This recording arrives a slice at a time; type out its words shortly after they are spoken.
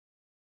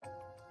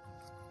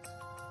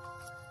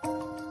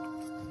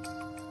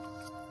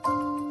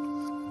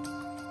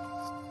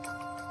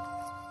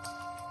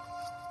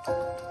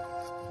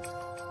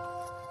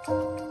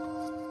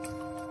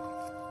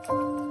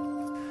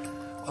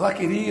Olá,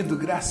 querido,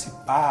 graça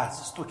e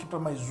paz. Estou aqui para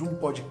mais um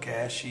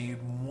podcast e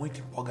muito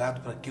empolgado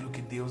para aquilo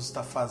que Deus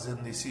está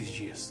fazendo nesses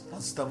dias.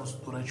 Nós estamos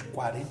durante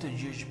 40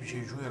 dias de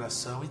jejum e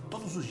oração e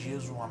todos os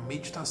dias uma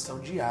meditação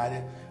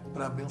diária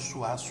para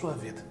abençoar a sua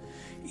vida.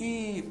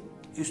 E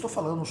eu estou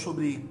falando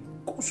sobre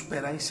como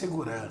superar a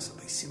insegurança.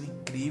 Tem sido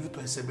incrível,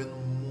 estou recebendo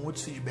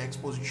muitos feedbacks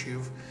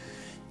positivos.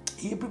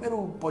 E no primeiro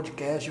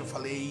podcast eu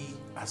falei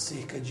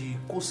acerca de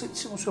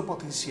concentre-se no seu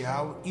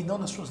potencial e não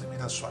nas suas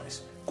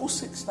limitações.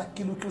 Concentre-se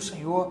naquilo que o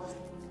Senhor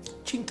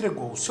te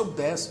entregou, o seu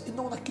 10, e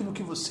não naquilo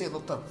que você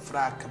nota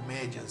fraca,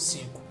 média,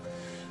 5.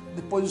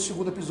 Depois do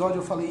segundo episódio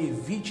eu falei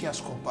evite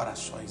as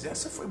comparações.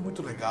 Essa foi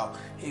muito legal.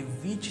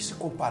 Evite se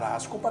comparar.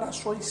 As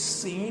comparações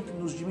sempre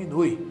nos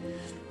diminuem.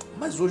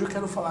 Mas hoje eu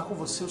quero falar com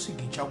você o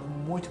seguinte, algo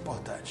muito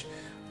importante.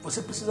 Você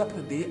precisa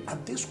aprender a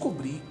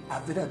descobrir a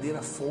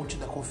verdadeira fonte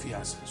da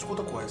confiança.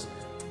 Escuta uma coisa,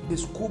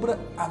 descubra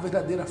a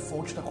verdadeira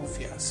fonte da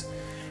confiança.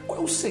 Qual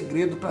é o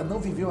segredo para não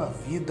viver uma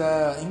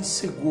vida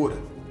insegura?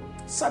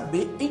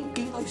 Saber em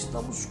quem nós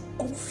estamos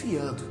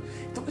confiando.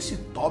 Então, nesse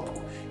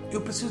tópico, eu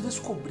preciso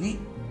descobrir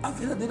a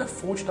verdadeira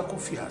fonte da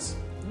confiança.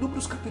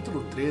 Números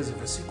capítulo 13,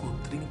 versículo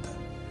 30,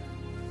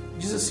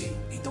 diz assim: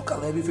 Então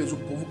Caleb fez o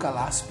povo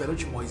calar-se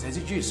perante Moisés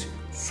e disse: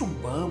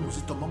 Subamos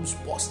e tomamos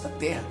posse da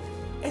terra.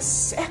 É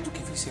certo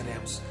que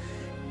venceremos.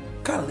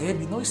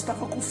 Caleb não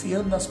estava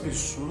confiando nas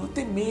pessoas,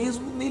 até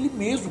mesmo nele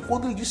mesmo,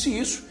 quando ele disse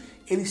isso.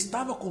 Ele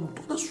estava com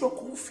toda a sua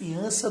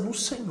confiança no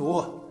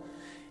Senhor.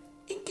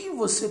 Em quem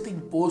você tem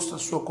posto a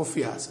sua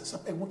confiança? Essa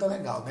pergunta é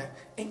legal, né?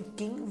 Em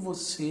quem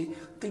você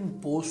tem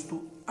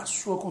posto a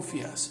sua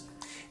confiança?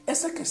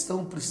 Essa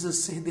questão precisa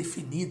ser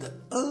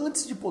definida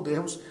antes de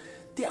podermos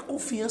ter a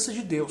confiança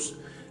de Deus.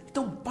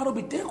 Então, para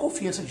obter a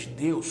confiança de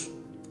Deus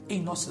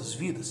em nossas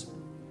vidas,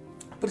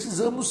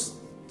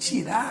 precisamos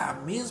tirar a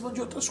mesma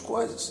de outras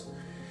coisas.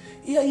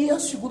 E aí a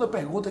segunda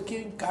pergunta que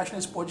eu encaixo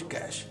nesse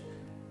podcast: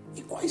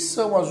 e quais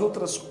são as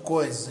outras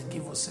coisas em que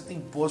você tem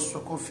posto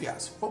sua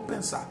confiança? Vamos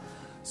pensar,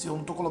 se eu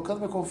não estou colocando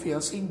minha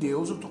confiança em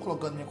Deus, eu estou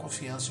colocando minha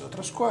confiança em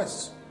outras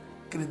coisas.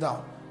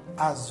 Queridão,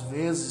 às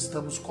vezes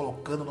estamos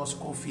colocando nossa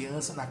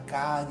confiança na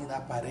carne, na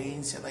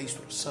aparência, na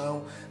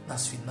instrução,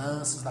 nas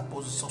finanças, na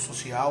posição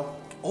social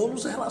ou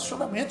nos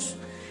relacionamentos.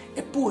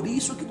 É por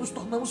isso que nos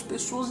tornamos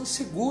pessoas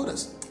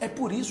inseguras. É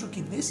por isso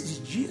que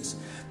nesses dias,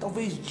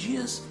 talvez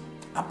dias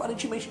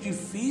aparentemente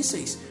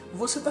difíceis,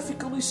 você está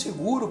ficando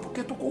inseguro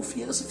porque a tua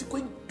confiança ficou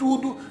em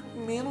tudo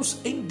menos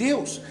em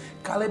Deus.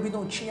 Caleb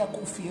não tinha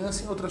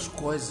confiança em outras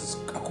coisas.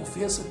 A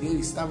confiança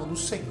dele estava no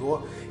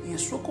Senhor. E a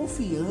sua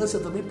confiança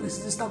também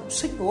precisa estar no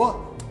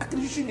Senhor.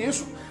 Acredite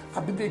nisso. A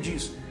Bíblia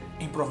diz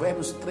em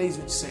Provérbios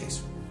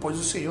 3:26, pois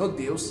o Senhor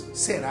Deus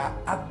será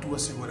a tua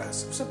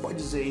segurança. Você pode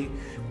dizer aí,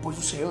 pois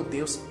o Senhor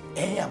Deus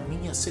é a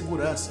minha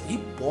segurança, e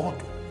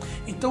ponto.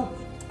 Então,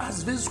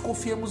 às vezes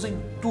confiamos em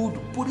tudo,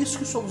 por isso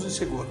que somos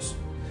inseguros.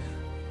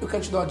 Eu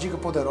quero te dar uma dica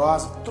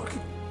poderosa: troque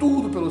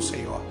tudo pelo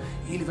Senhor,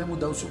 e Ele vai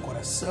mudar o seu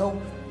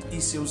coração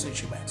e seus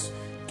sentimentos.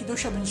 Que Deus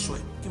te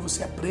abençoe, que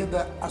você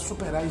aprenda a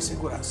superar a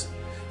insegurança.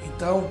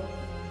 Então,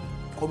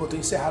 como eu tenho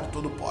encerrado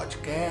todo o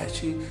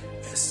podcast,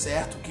 é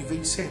certo que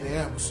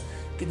venceremos.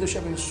 Que Deus te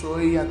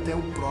abençoe e até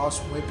o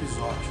próximo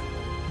episódio.